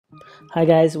Hi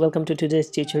guys, welcome to today's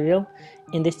tutorial.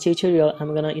 In this tutorial,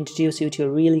 I'm gonna introduce you to a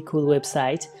really cool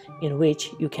website in which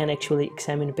you can actually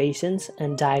examine patients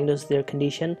and diagnose their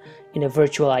condition in a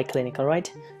virtual eye clinic.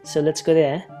 Alright, so let's go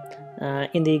there.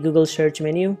 In the Google search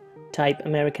menu, type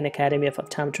American Academy of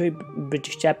Optometry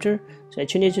British chapter. So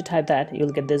as soon as you type that, you'll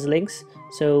get these links.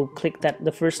 So click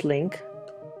the first link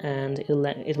and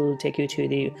it'll take you to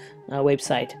the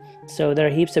website. So there are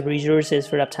heaps of resources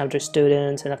for optometry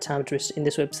students and optometrists in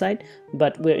this website,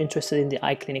 but we're interested in the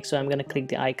eye clinic, so I'm going to click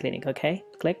the eye clinic. Okay,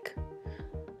 click.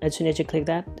 As soon as you click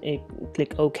that,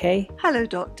 click OK. Hello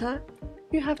doctor,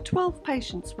 you have 12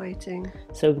 patients waiting.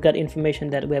 So we've got information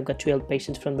that we have got 12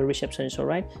 patients from the receptionist. All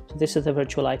right, so this is the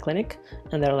virtual eye clinic,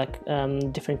 and there are like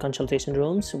different consultation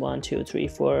rooms, 1 2 3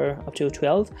 4 up to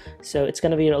 12. So it's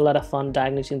going to be a lot of fun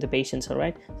diagnosing the patients. All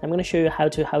right, so I'm going to show you how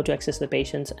to access the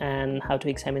patients and how to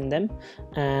examine them,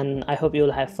 and I hope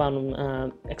you'll have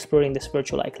fun exploring this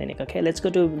virtual eye clinic. Okay, let's go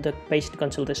to the patient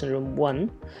consultation room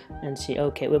 1 and see.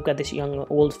 Okay, we've got this young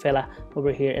old fella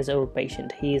over here as our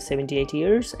patient. He is 78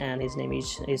 years and his name is,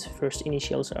 his first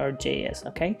initials are JS.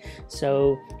 Okay,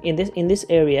 so in this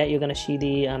area you're going to see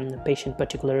the patient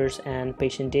particulars and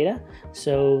patient data.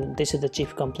 So this is the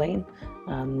chief complaint.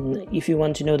 If you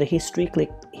want to know the history, click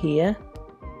here.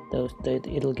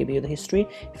 It'll give you the history.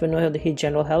 If you know the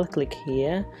general health, click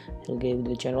here. It'll give you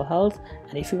the general health.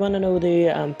 And if you want to know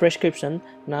the prescription,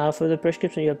 now for the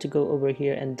prescription you have to go over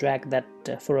here and drag that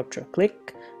phoropter.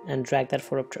 Click and drag that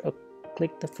phoropter.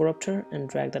 Click the phoropter and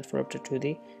drag that phoropter to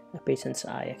the patient's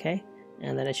eye. Okay,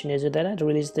 and then as soon as you do that,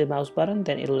 release the mouse button,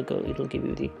 then it'll give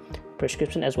you the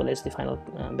prescription as well as the final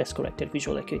best corrected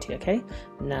visual acuity. Okay,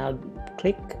 now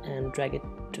click and drag it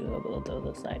to the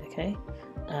other side. Okay,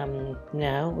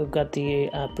 now we've got the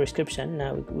prescription.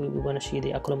 Now we want to see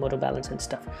the oculomotor balance and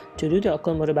stuff. To do the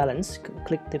oculomotor balance,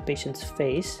 click the patient's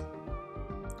face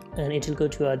and it will go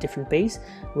to a different page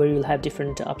where you'll have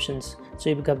different options. So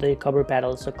you've got the cover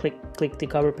paddle, so click the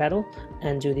cover paddle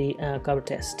and do the cover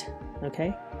test.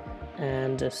 Okay,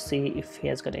 and see if he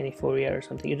has got any phobia or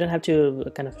something. You don't have to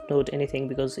kind of note anything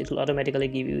because it will automatically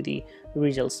give you the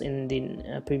results in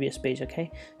the previous page.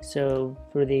 Okay, so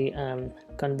for the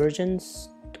convergence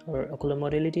or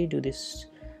oculomotility, do this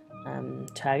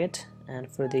target, and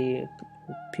for the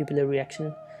pupillary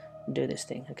reaction, do this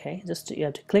thing. Okay, just you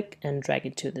have to click and drag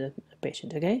it to the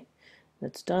patient. Okay,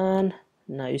 that's done.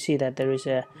 Now you see that there is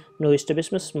a no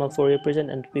strabismus, small foria present,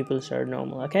 and pupils are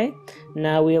normal. Okay,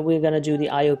 now we're gonna do the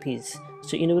IOPs.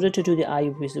 So in order to do the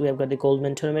IOPs, we have got the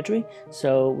Goldman tonometry.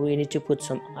 So we need to put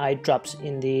some eye drops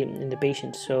in the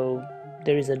patient. So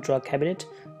there is a drug cabinet.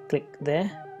 Click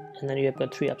there. And then you have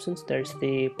got 3 options. There's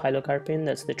the pilocarpine,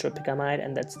 that's the tropicamide,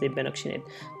 and that's the benoxinate.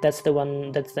 That's the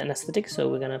one, that's the anesthetic. So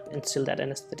we're gonna instill that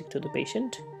anesthetic to the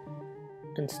patient.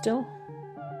 Instill.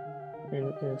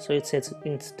 And so it says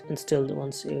instilled.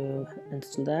 Once you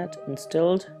instill that,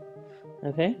 instilled.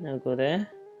 Okay, now go there.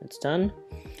 That's done.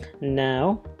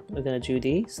 Now we're gonna do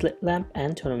the slit lamp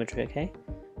and tonometry.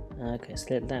 Okay,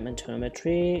 slit lamp and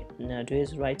tonometry. Now do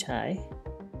his right eye.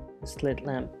 Slit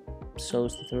lamp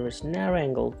shows that there is narrow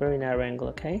angle, very narrow angle.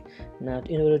 Okay, now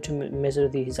in order to measure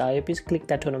his IOPs, click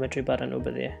that tonometry button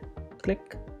over there.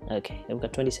 Click. Okay, I've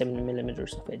got 27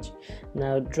 millimeters of edge.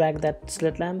 Now drag that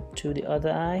slit lamp to the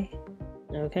other eye.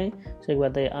 Okay, so you've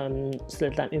got the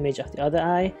slit lamp image of the other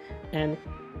eye, and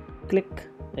click.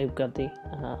 You've got the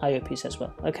IOPs as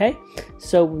well. Okay,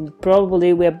 so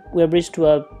probably we're reached to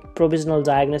a provisional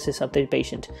diagnosis of the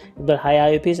patient, but high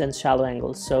IOPs and shallow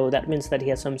angles. So that means that he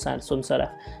has some sort of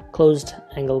closed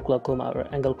angle glaucoma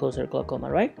or angle closer glaucoma,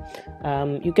 right?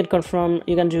 You can confirm,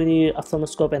 you can do the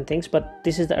ophthalmoscope and things, but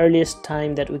this is the earliest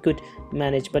time that we could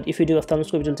manage. But if you do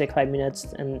ophthalmoscope, it will take 5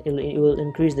 minutes and it will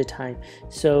increase the time.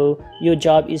 So your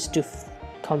job is to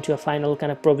come to a final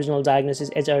kind of provisional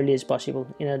diagnosis as early as possible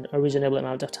in a reasonable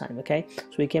amount of time. Okay,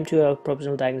 so we came to a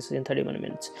provisional diagnosis in 31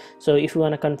 minutes. So if you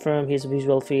want to confirm his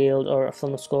visual field or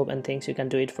ophthalmoscope and things, you can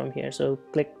do it from here. So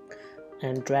click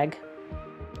and drag.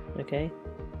 Okay,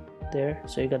 there.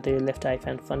 So you got the left eye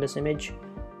fundus image.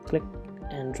 Click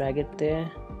and drag it there.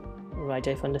 Right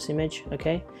eye fundus image.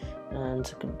 Okay,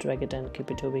 and drag it and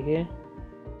keep it over here.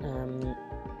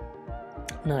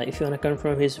 Now if you want to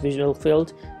confirm his visual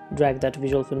field, drag that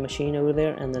visual field machine over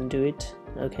there and then do it.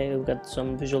 Okay, we've got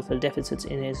some visual field deficits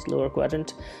in his lower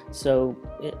quadrant, so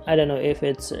I don't know if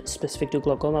it's specific to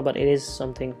glaucoma, but it is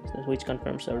something which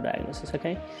confirms our diagnosis.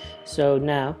 Okay, so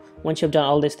now once you've done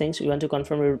all these things, you want to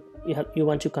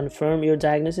confirm your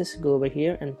diagnosis, go over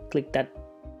here and click that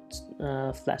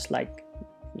flashlight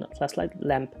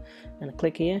lamp and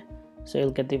click here So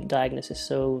you'll get the diagnosis.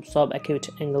 So subacute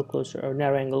angle closure or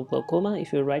narrow angle glaucoma.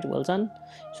 If you're right, well done.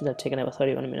 So they've taken about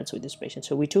 31 minutes with this patient.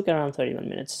 So we took around 31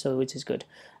 minutes, so which is good.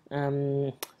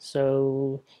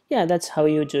 So yeah, that's how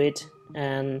you do it.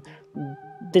 And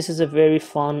this is a very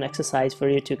fun exercise for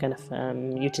you to kind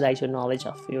of utilize your knowledge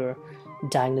of your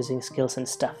diagnosing skills and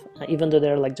stuff. Even though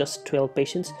there are like just 12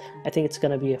 patients, I think it's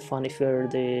gonna be a fun if you're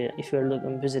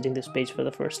visiting this page for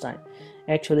the first time.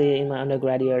 Actually, in my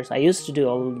undergrad years, I used to do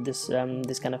all this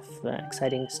this kind of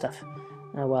exciting stuff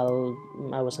while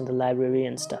I was in the library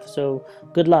and stuff. So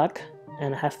good luck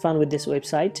and have fun with this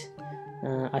website.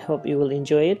 I hope you will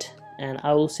enjoy it, and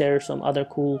I will share some other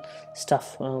cool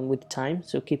stuff with time.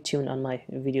 So keep tuned on my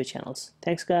video channels.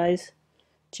 Thanks, guys.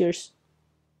 Cheers.